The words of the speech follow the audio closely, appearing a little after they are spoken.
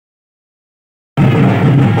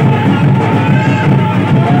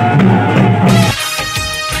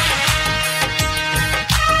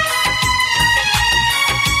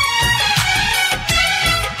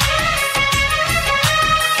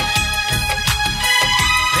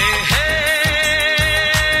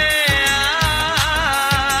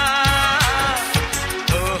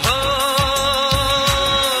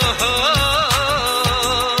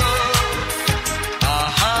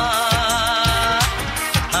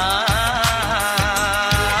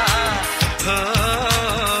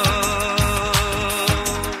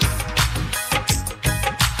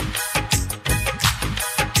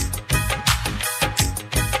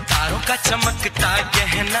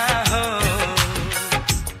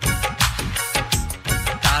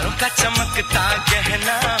का चमकता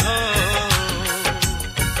गहना हो,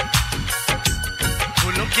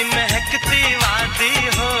 फूलों की महकती वादी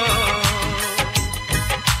हो,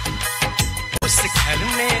 उस घर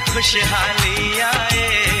में खुशहाली आए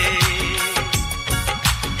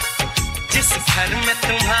जिस घर में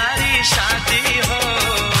तुम्हारी शादी हो।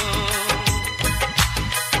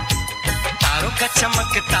 तारों का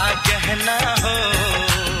चमकता गहना हो,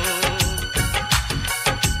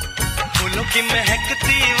 फूलों की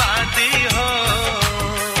महकती वादी हो,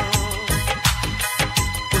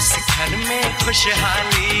 उस घर में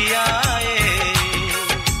खुशहाली आए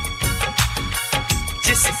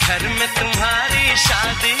जिस घर में तुम्हारी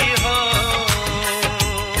शादी हो।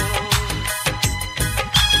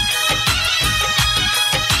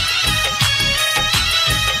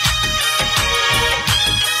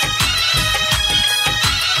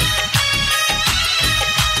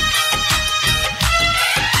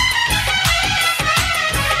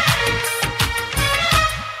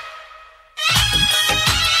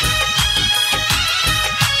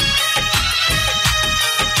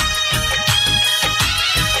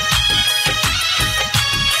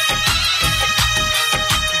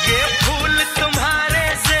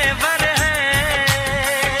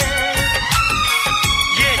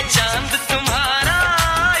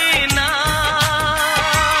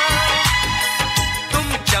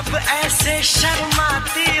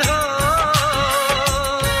 शर्माती हो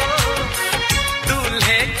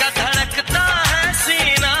दूल्हे का धड़कता है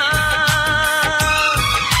सीना,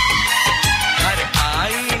 हर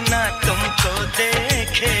आईना तुमको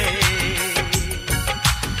देखे,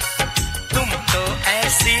 तुम तो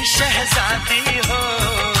ऐसी शहजादी हो।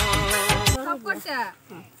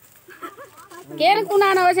 केन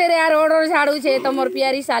कुनानो छे रे यार, ओडो झाड़ू छे तमोर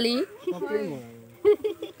प्यारी साली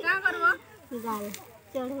का करबो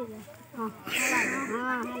चढ़ेगा।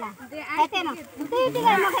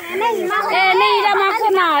 नहीं जा माखो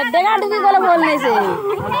ना डेगा डुगी गले बोलने से,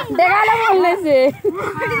 डेगा ले बोलने से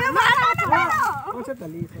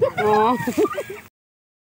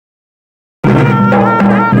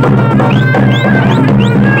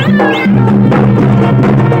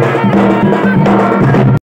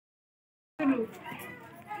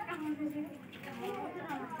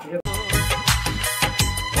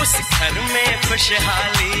उस घर में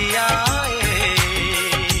खुशहाली आए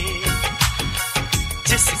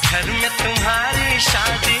जिस घर में तुम्हारी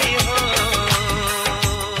शादी हो।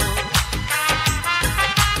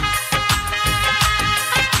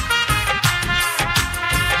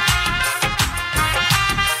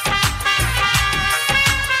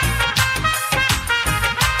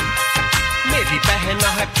 मेरी बहना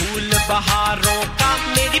है फूल बहारों का,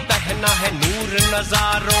 मेरी बहना है नूर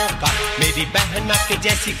नजारों का, मेरी बहना के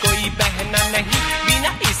जैसी कोई बहना नहीं,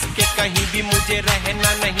 बिना इसके कहीं भी मुझे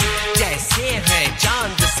रहना नहीं। जैसे है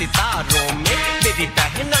चांद सितारों में, मेरी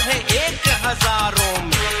बहना है एक हजारों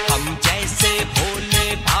में, हम जैसे भोले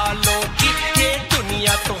भालों की ये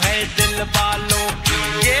दुनिया तो है दिल वालों की,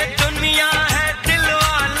 ये दुनिया है दिल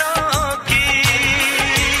वालों की,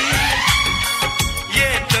 ये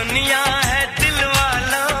दुनिया है दिल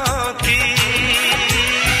वालों की।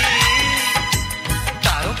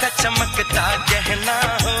 तारों का चमकता गहना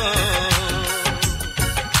हो,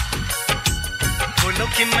 फूलों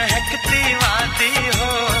की महकती वादी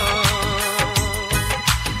हो,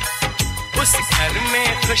 उस घर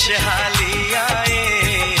में खुशहाली आए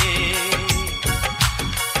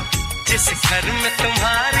जिस घर में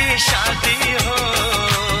तुम्हारी शादी हो।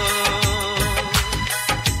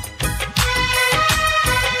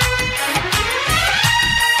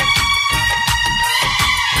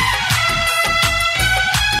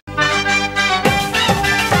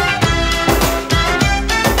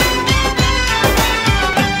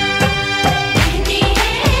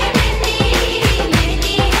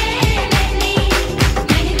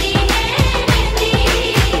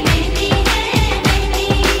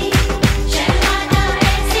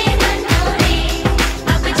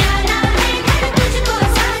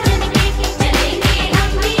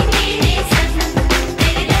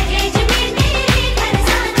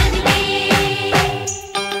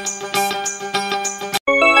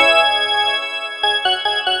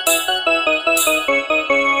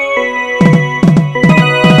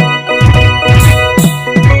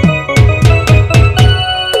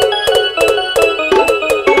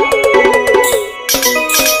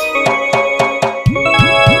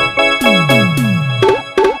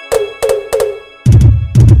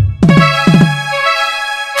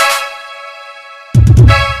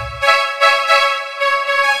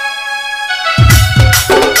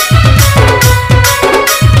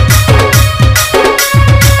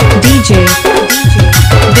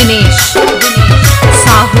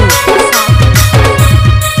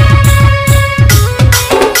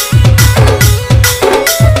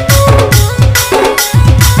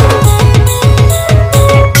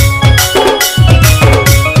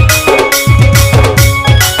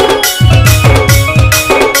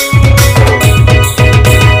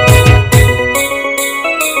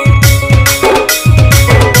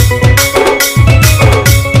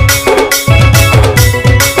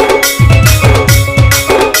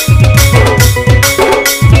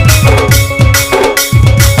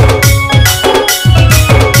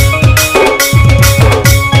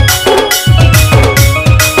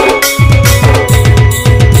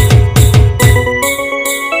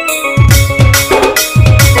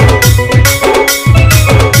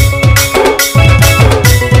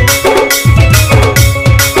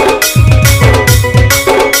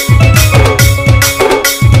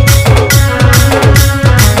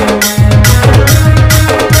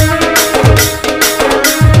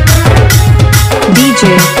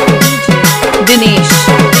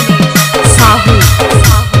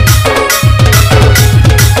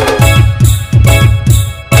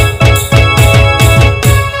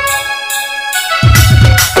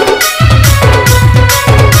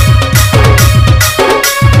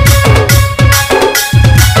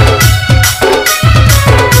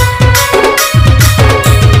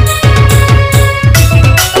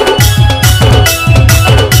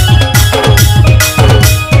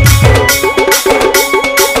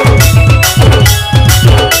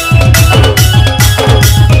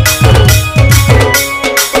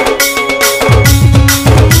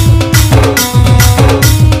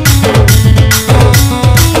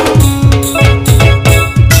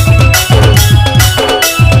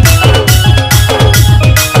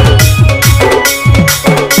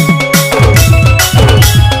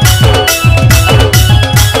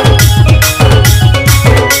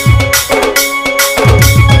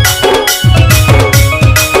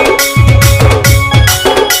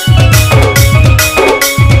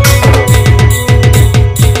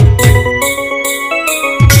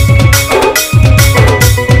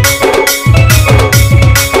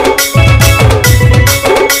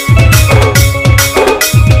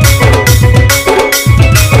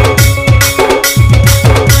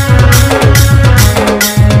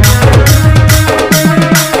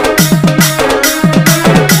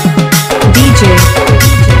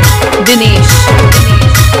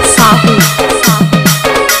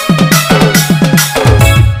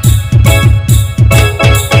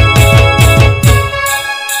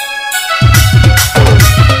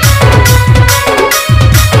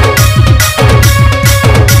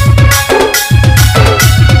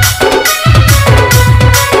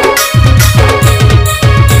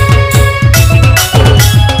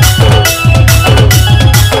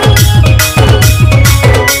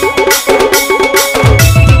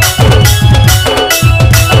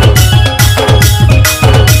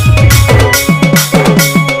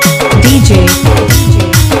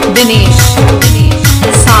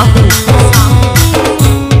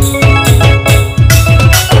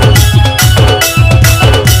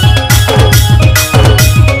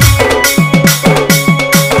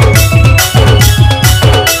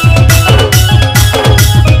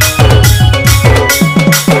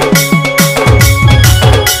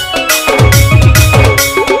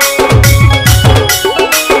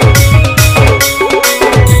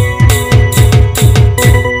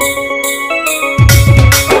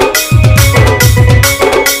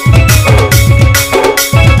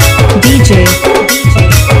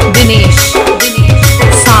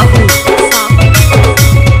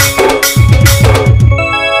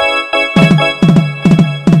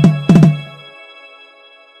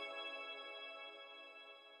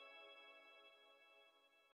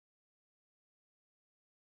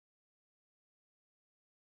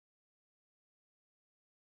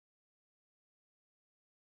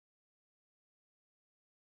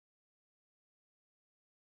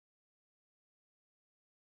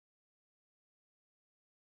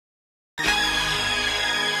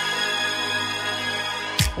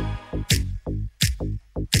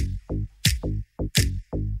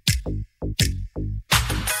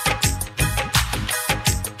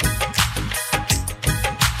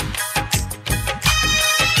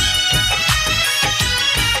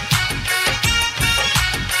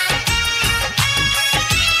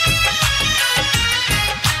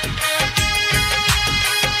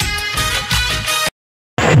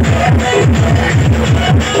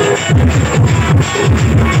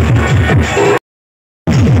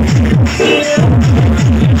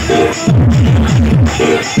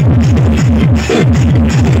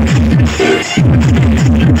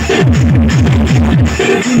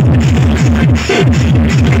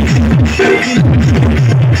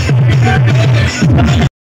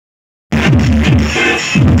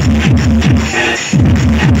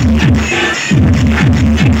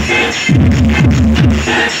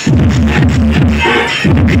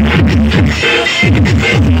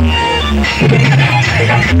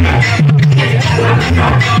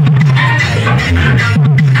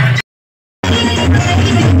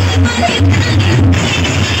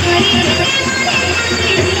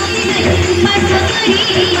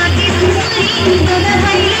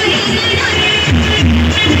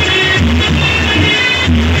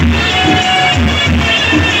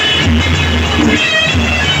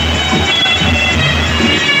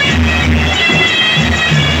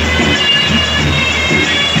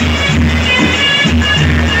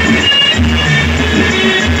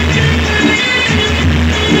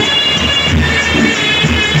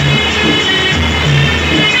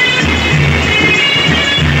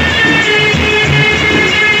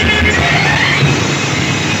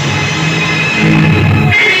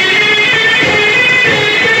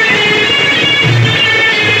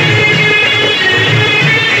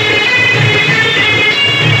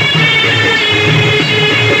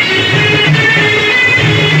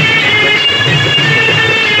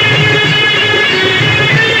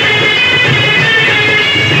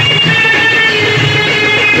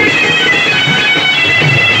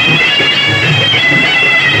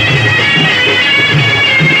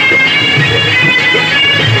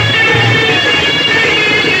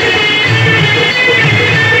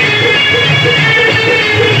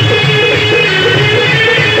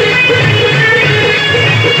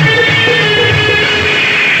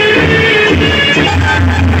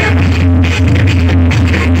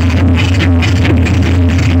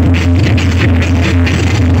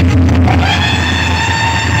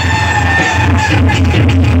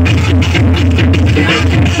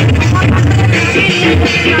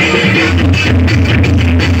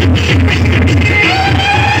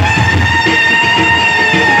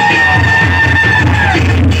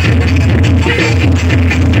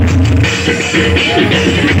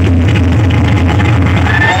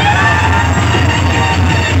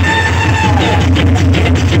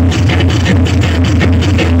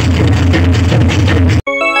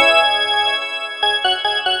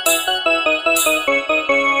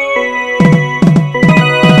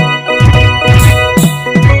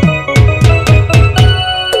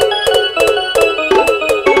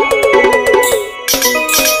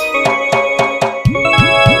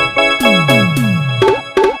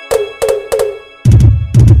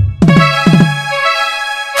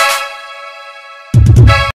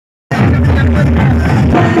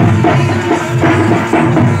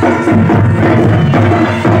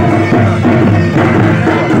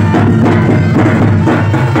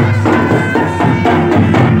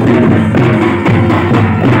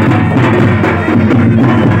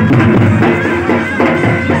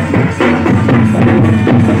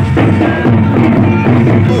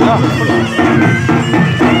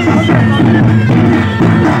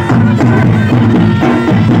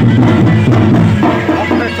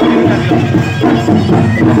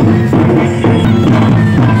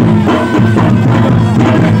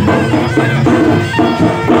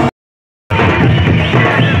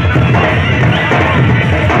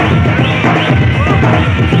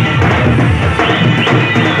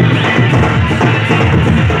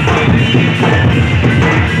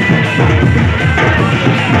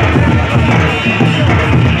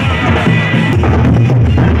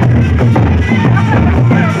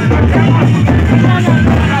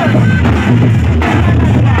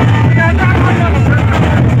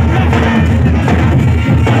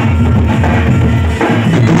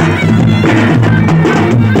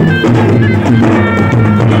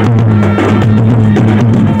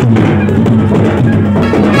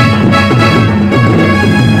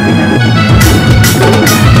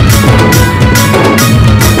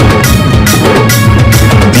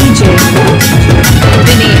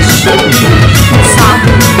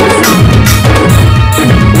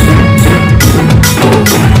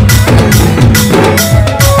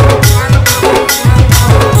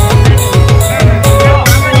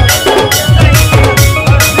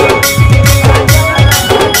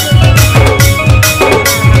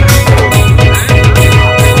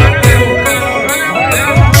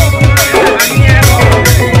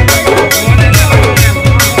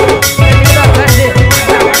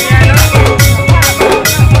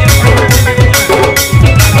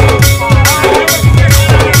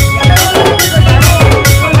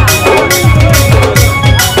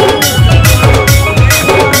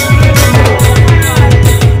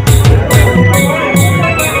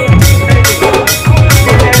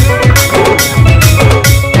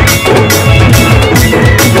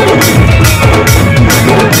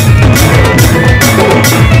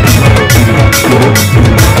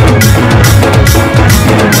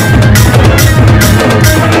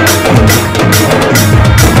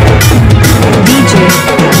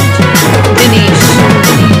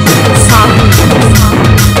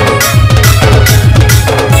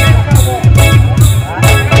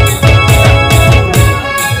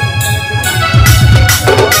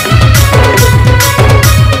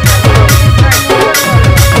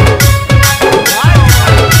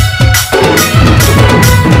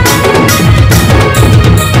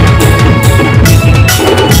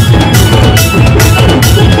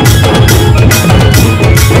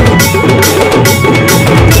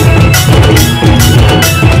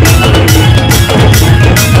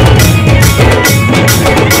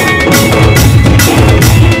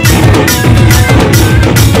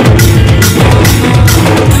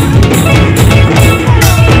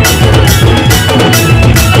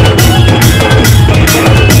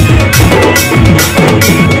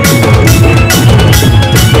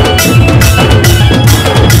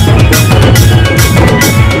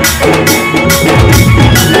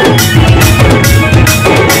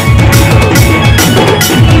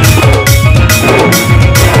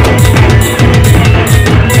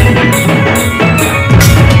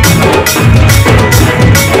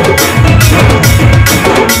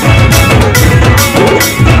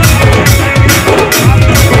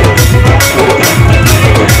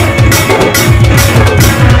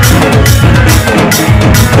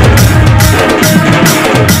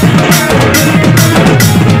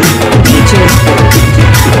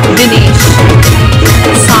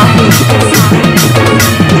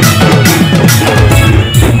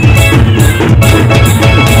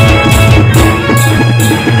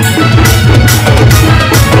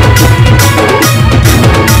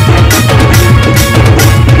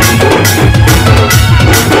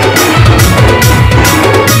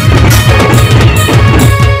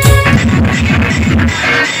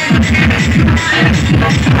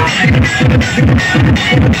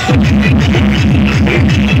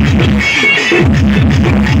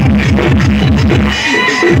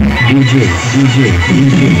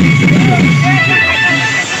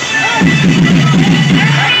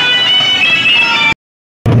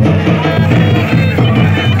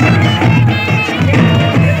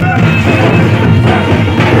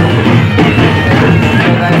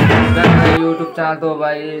 यूट्यूब चैनल तो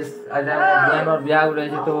भाई आज बहन और ब्याह रहे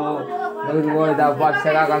तो बात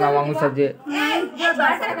सेगा करना मांगू सजे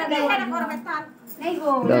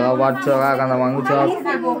बात सेगा करना मांगू सब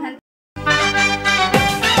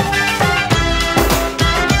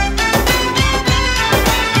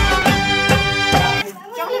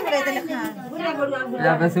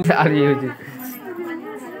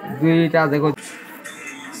दुईटा देखो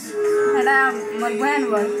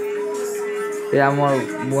मोर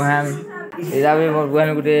बहन इधर भी मोर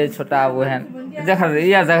बहन गुटे छोटा बहन देख रे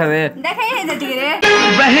या देख रे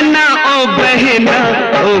बहना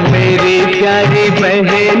ओ मेरी प्यारी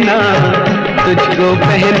बहना तुझको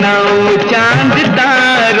पहनाऊं चांद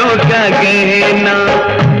तारों का गहना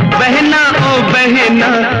बहना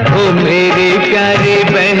ओ मेरी प्यारी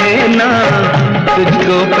बहना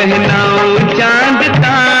तुझको पहनाऊं चांद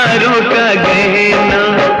तारों का गहना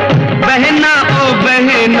बहना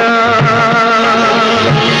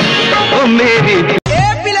ओ मेरी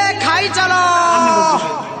पिले खाई चलो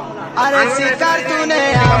अरे शिकार तूने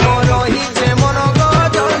मोरो ही चे मोनो गो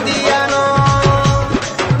जोड़ दिया नो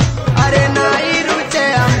अरे नाई रुचे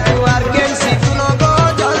हमको आर्गेन सी तूनो गो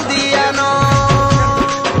जोड़ दिया नो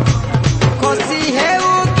खुशी है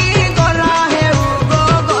वो की गोरा है वो गो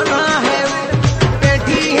गोरा है वो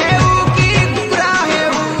पेटी है वो की कुकरा है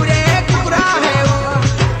वो रे कुकरा है वो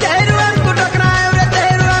तेरू हमको टकरा है रे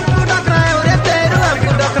तेरू हमको टकरा है रे तेरू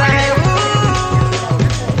हमको टकरा है वो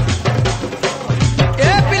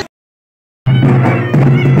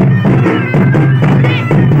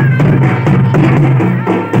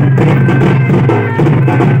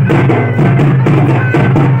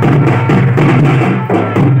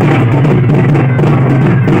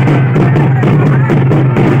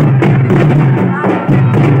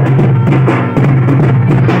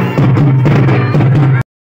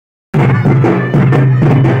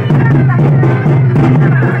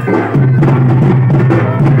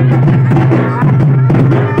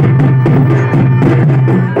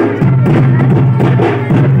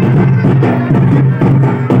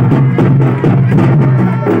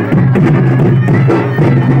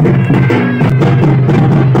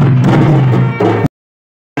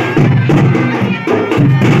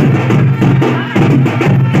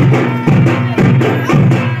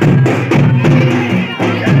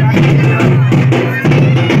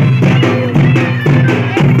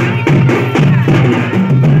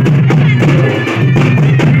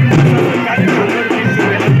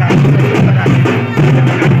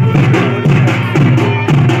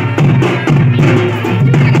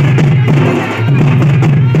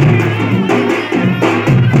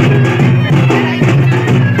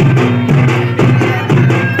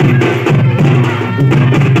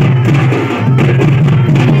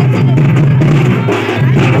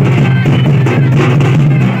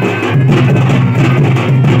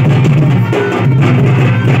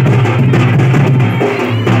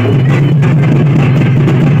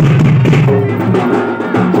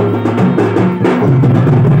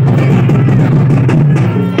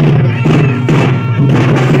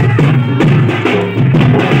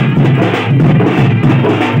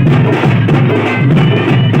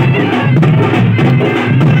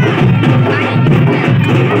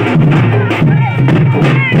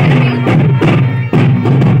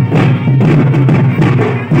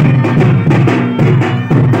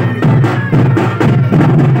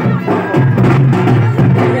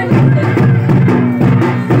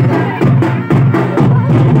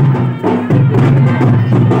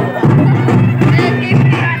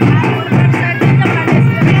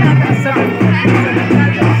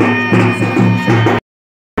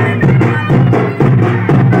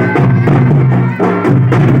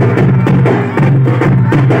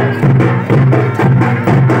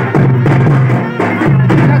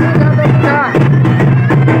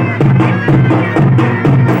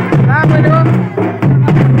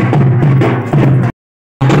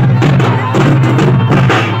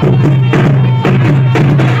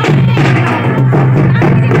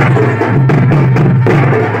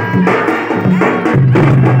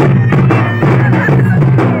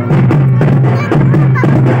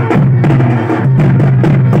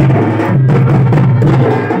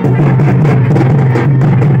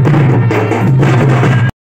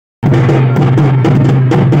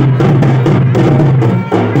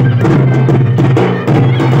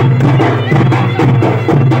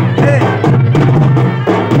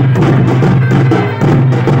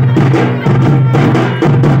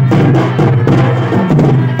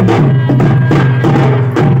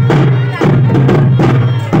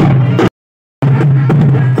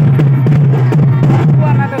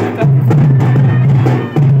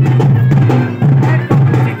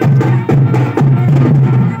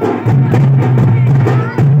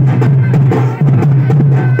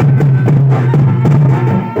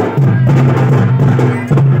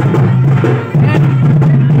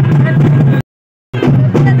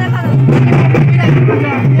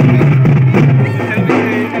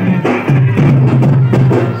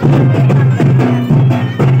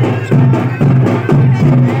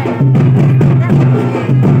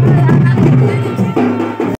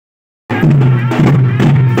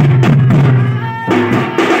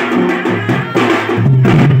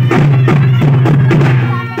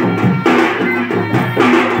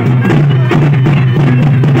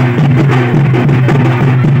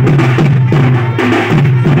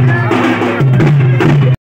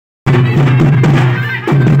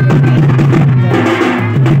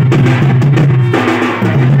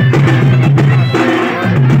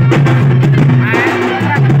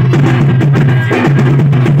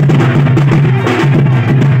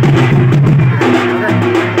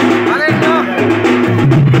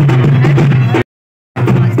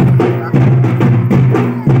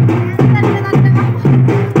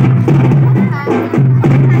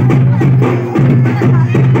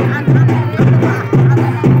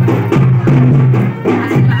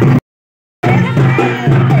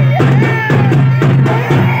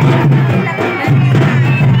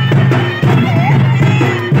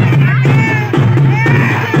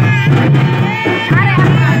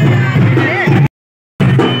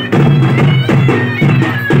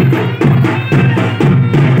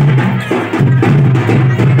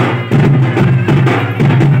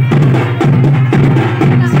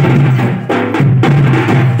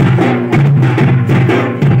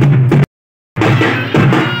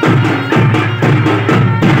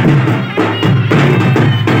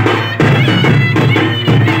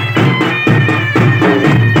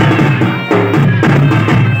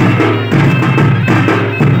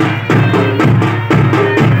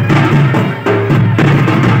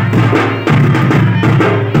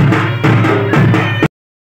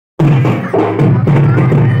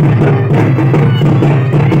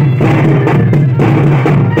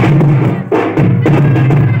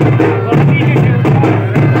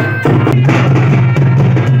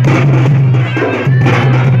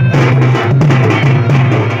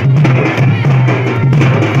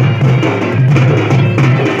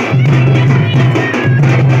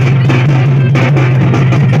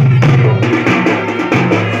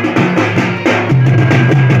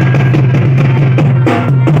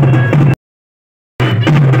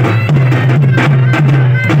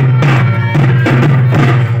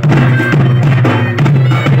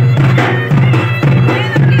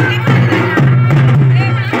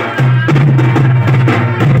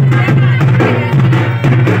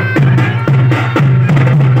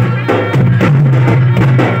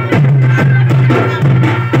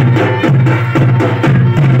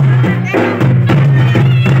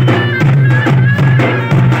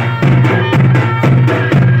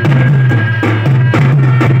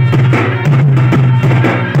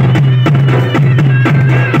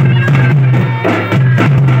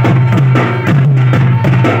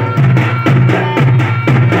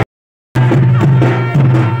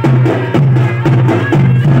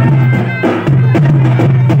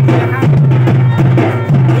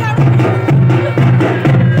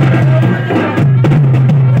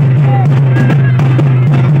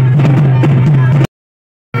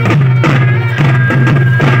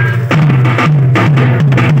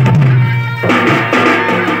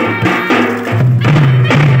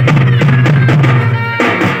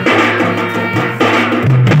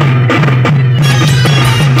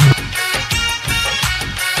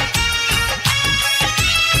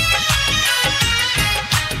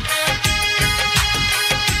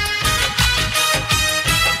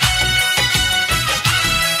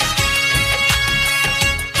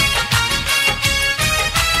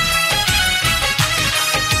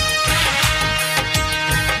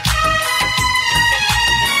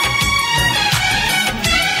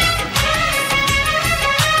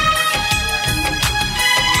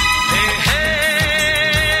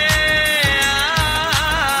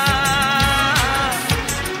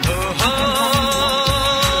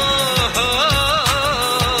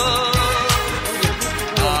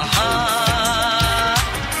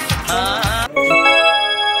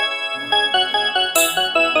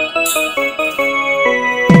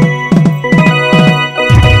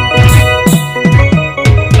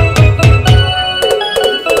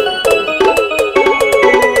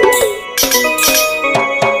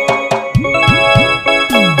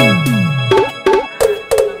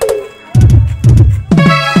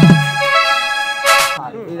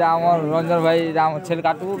আমার রঞ্জন ভাই আমার ছেলে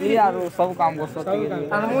কাটু বি আর সব কাম করছ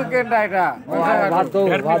আর মু কেটা এটা ভাত তো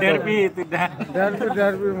ডেরপি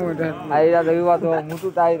মই আইরা দেখিবা তো মুটু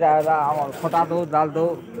তাইরা আমার খটা তো ডাল তো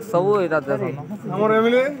সব এটা দেখো আমার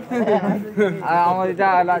এমনি আর আমার এটা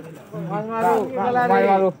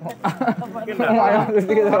মারো মারো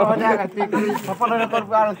দিকে দাও সফলরে তোর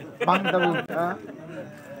বাং দেব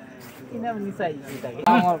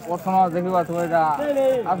আমার প্রথম দেখিবা তো এটা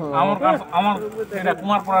আমার এটা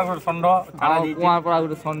কুমারপাড়ার ষণ্ড কুমারপাড়ার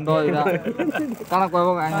ষণ্ড এটা কানা কইব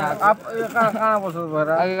আইনা কানা বছর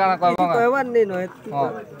ভরা আগে কানা কইবার নেই নয়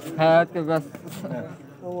হ্যাঁ তো বাস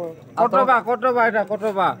কতবা এটা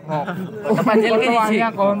কতবা জেল কে দিছি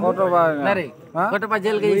কতবা না রে কতবা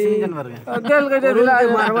জেল কে দিছি জানবার জেল কে দিলা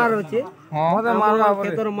মারবার হচ্ছে মতে মারবা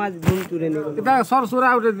তোর মাছ ঘুম তুরে নি এটা সর সুরা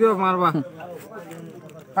উঠে দিও মারবা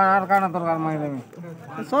কার কানা দরকার মাইলে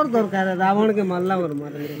সর দরকার রাবণ কে মারলা ওর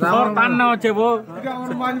মারে সর টান না হচ্ছে বো এটা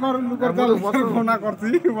আমার মাছ মার লুকার দল বছর ফোনা করছি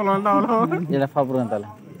বলো না বলো এটা ফাবরন তালে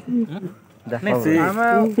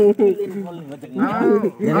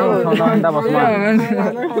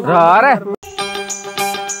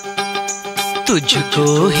तुझको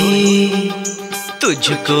ही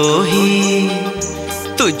तुझको ही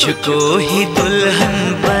तुझको ही दुल्हन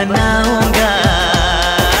बनाऊंगा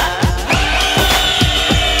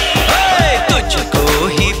तुझको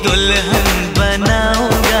ही दुल्हन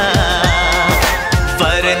बनाऊंगा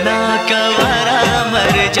वरना कवरा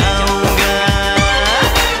मर जाऊंगा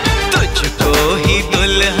तुझको ही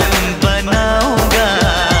दुल्हन बनाऊंगा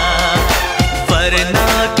वरना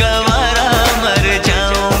कवरा मर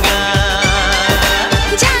जाऊंगा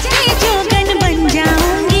जाके जोगन बन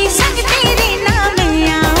जाऊंगी संग तेरे नाम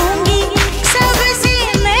आऊंगी सबसे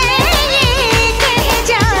मैं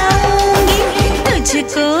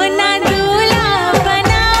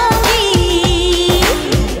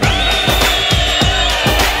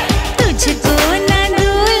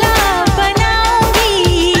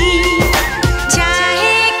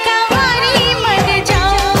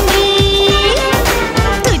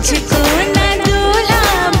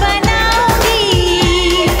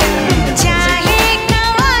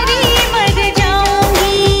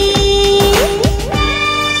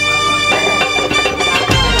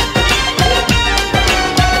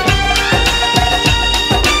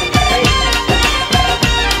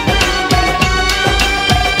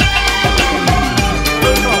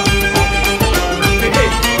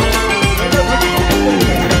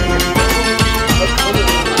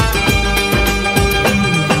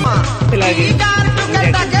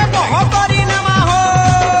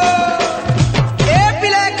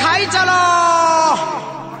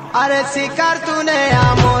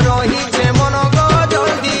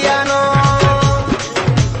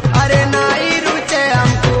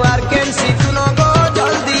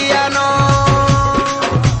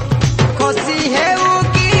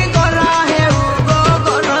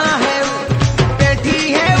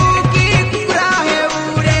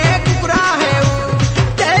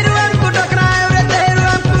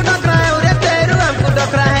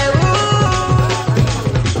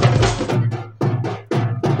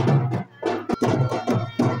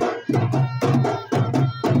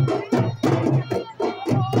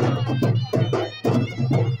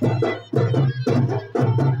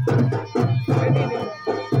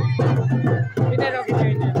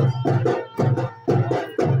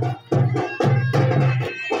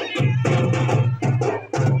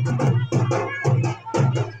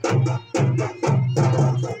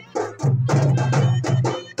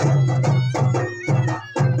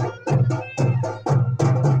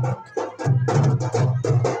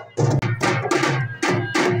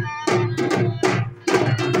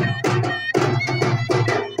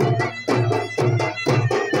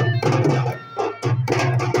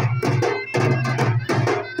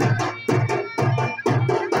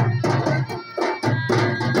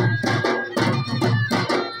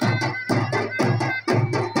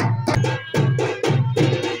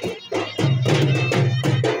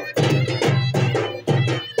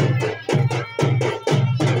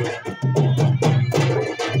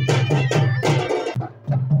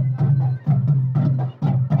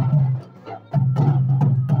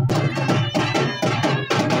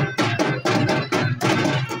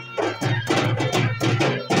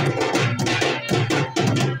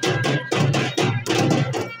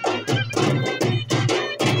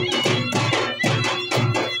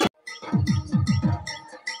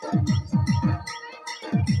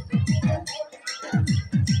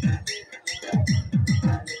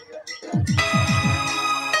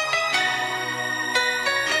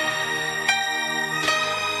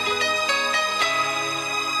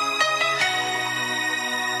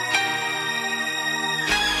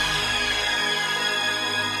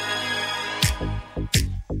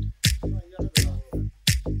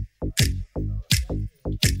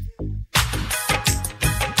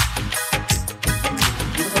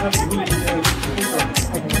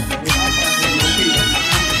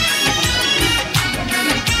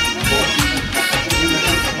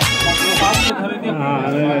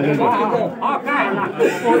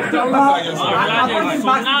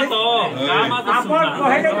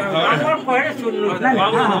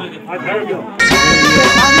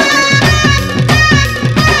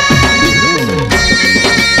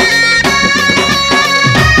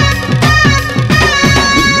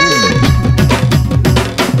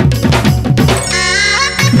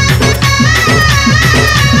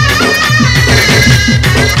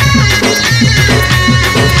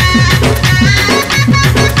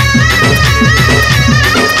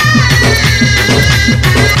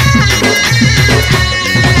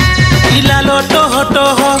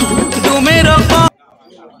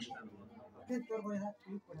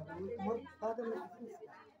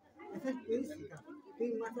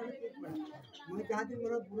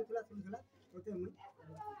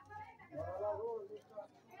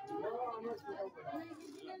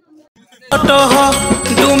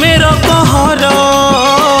डुमेर कहर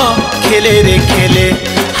खेले रे खेले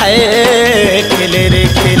हाय खेले रे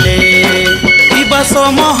खेले दिवस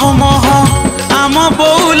मह मह आम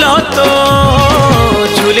बौल तो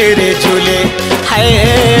झूले रे झूले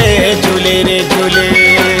हाय झूले रे झूले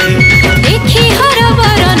देखी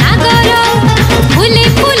हरबर नागर फुले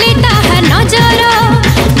फुले ताहा नजर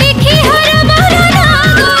देखी हरबर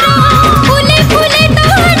नागर फुले फुले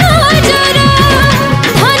ताहा नजर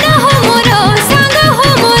धन हो मोर संग हो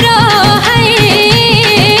मोर हाय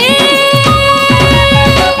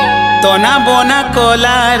तना बना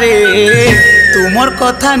कला रे तुमर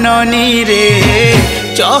कथा ननी रे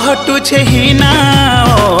चहटु छेहिना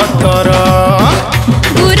अतर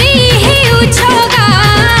गुरी हे उछगा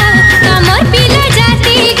तमर पिला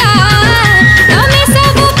जाति गा तमे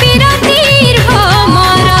सब पिरतीर हो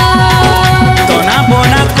मोर तना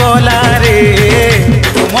बना कला रे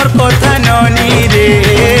तुमर कथा ननी रे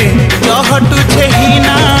चहटु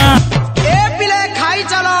छेहिना ए पिले खाई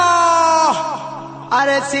चलो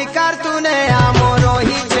अरे शिकार तूने आमर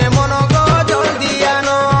हिचे मन गो जल्दी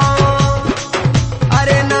आनो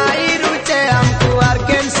अरे नाई रुचे हमको आर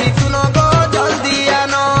केमसी तुन गो जल्दी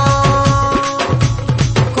आनो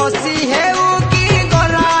खुशी है उ की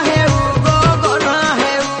गरा है उ गो गरा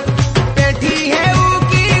है उ पेठी है उ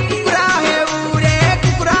की कुकरा है उ रे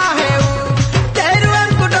कुकरा है उ तेरू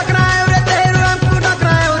हमको डकरा है रे तेरू हमको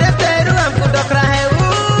डकरा है रे तेरू हमको डकरा है उ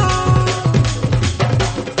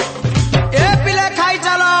ए पिले खाई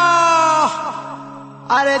चलो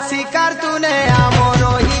अरे शिकार तूने आमर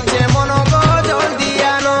हिचे मन गो जल्दी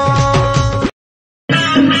आनो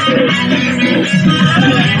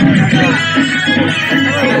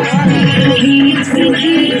ही